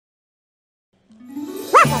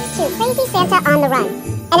to Crazy Santa on the Run.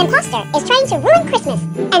 An imposter is trying to ruin Christmas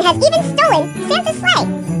and has even stolen Santa's sleigh.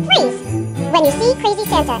 Freeze when you see Crazy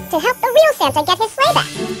Santa to help the real Santa get his sleigh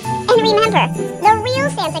back. And remember, the real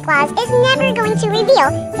Santa Claus is never going to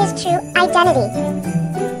reveal his true identity.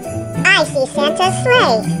 I see Santa's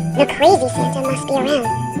sleigh. The crazy Santa must be around.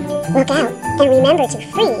 Look out and remember to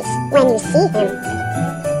freeze when you see him.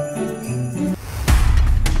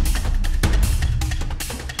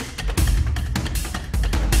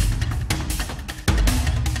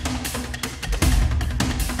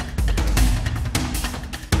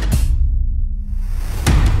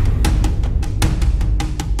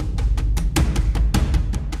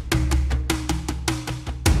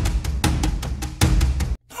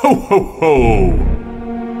 Ho ho ho!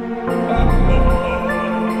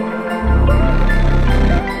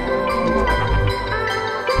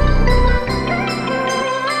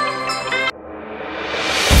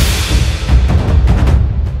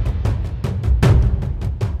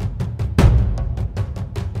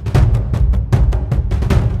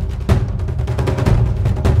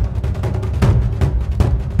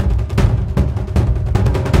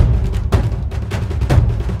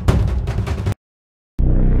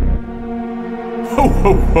 Ho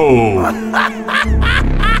ho ho!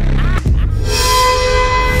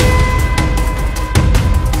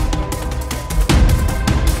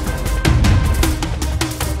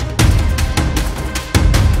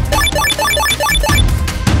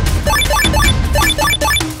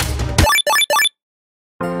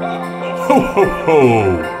 Ho ho ho!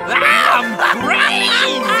 I'm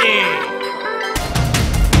crazy!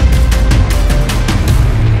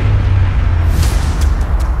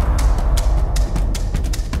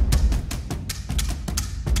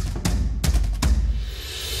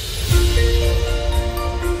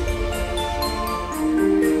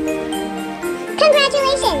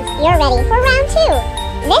 Congratulations! You're ready for round 2.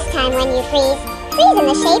 This time when you freeze in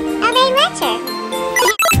the shape of a letter.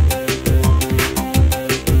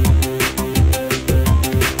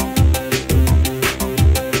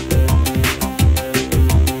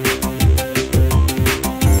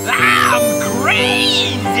 I'm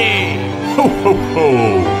crazy! Ho ho ho!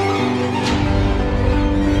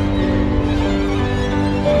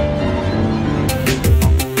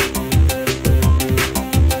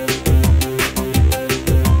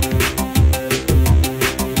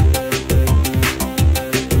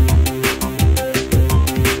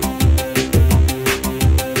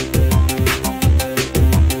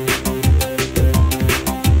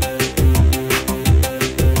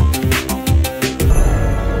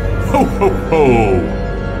 Ho ho ho!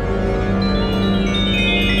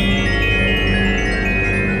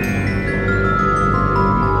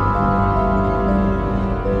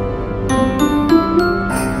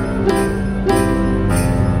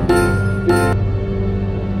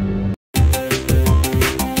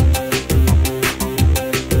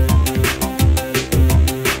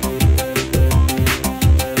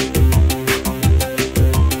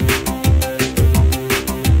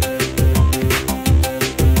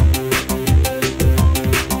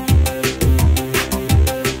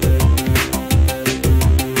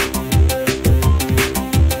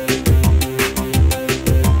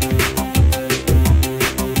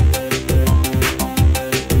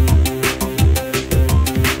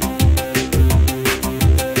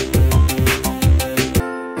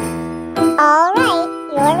 Alright,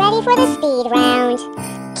 you're ready for the speed round.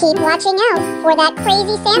 Keep watching out for that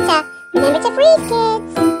crazy Santa. Remember to freeze,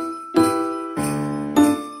 kids!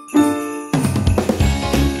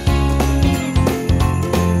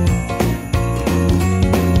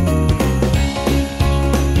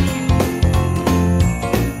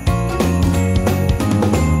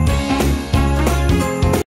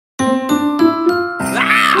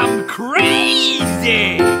 I'm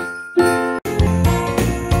crazy!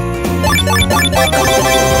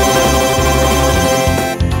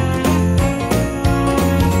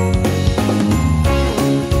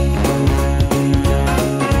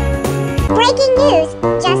 Breaking news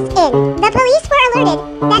just in. The police were alerted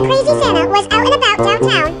that Crazy Santa was out and about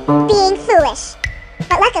downtown being foolish.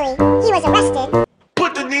 But luckily, he was arrested.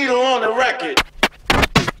 Put the needle on the record.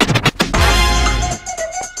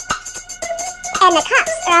 And the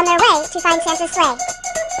cops are on their way to find Santa's sleigh.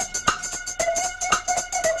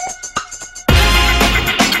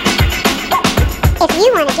 If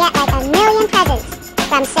you want to get like 1,000,000 presents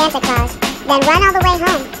from Santa Claus, then run all the way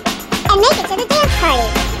home and make it to the dance party.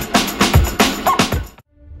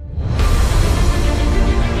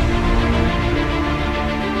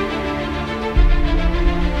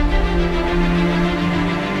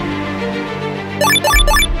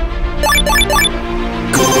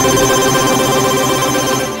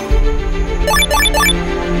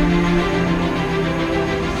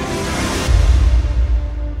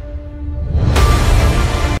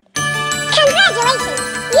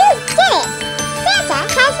 You did it! Santa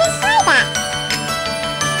has his sleigh back!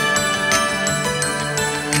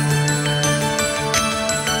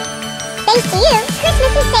 Thanks to you,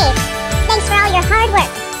 Christmas is saved. Thanks for all your hard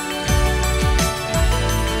work.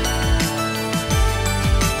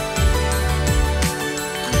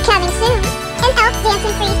 Coming soon, an Elf Dance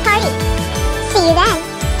and Freeze party. See you then,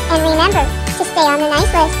 and remember to stay on the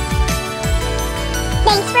nice list.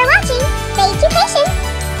 Thanks for watching. Stay too patient.